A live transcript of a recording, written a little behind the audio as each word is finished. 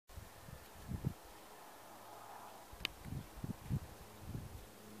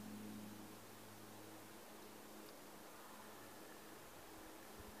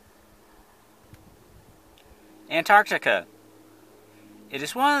Antarctica. It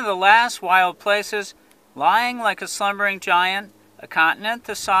is one of the last wild places, lying like a slumbering giant, a continent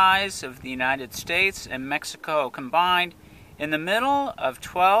the size of the United States and Mexico combined, in the middle of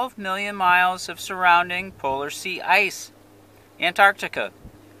 12 million miles of surrounding polar sea ice. Antarctica,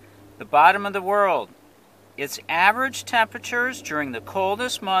 the bottom of the world. Its average temperatures during the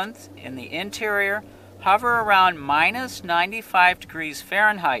coldest month in the interior hover around minus 95 degrees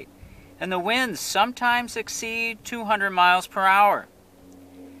Fahrenheit, and the winds sometimes exceed 200 miles per hour.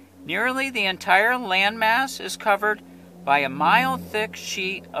 Nearly the entire landmass is covered by a mile-thick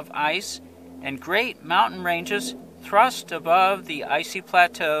sheet of ice, and great mountain ranges thrust above the icy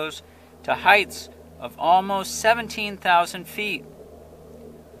plateaus to heights of almost 17,000 feet.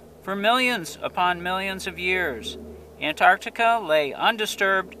 For millions upon millions of years, Antarctica lay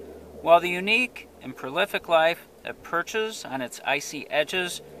undisturbed, while the unique and prolific life that perches on its icy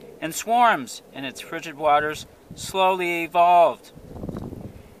edges and swarms in its frigid waters slowly evolved.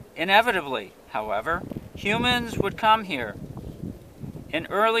 Inevitably, however, humans would come here. In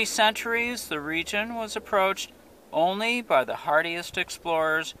early centuries, the region was approached only by the hardiest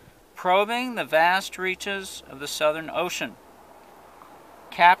explorers probing the vast reaches of the Southern Ocean.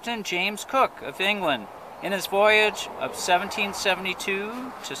 Captain James Cook of England, in his voyage of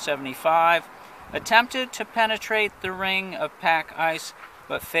 1772 to 75, attempted to penetrate the ring of pack ice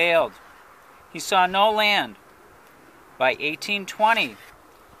but failed. He saw no land. By 1820,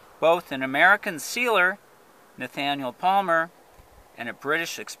 both an American sealer, Nathaniel Palmer, and a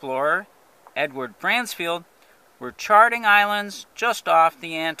British explorer, Edward Bransfield, were charting islands just off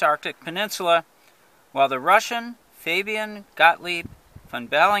the Antarctic Peninsula, while the Russian Fabian Gottlieb von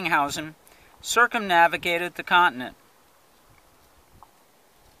Bellinghausen circumnavigated the continent.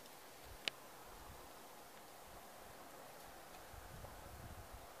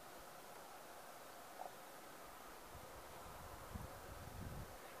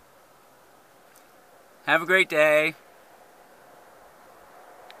 Have a great day.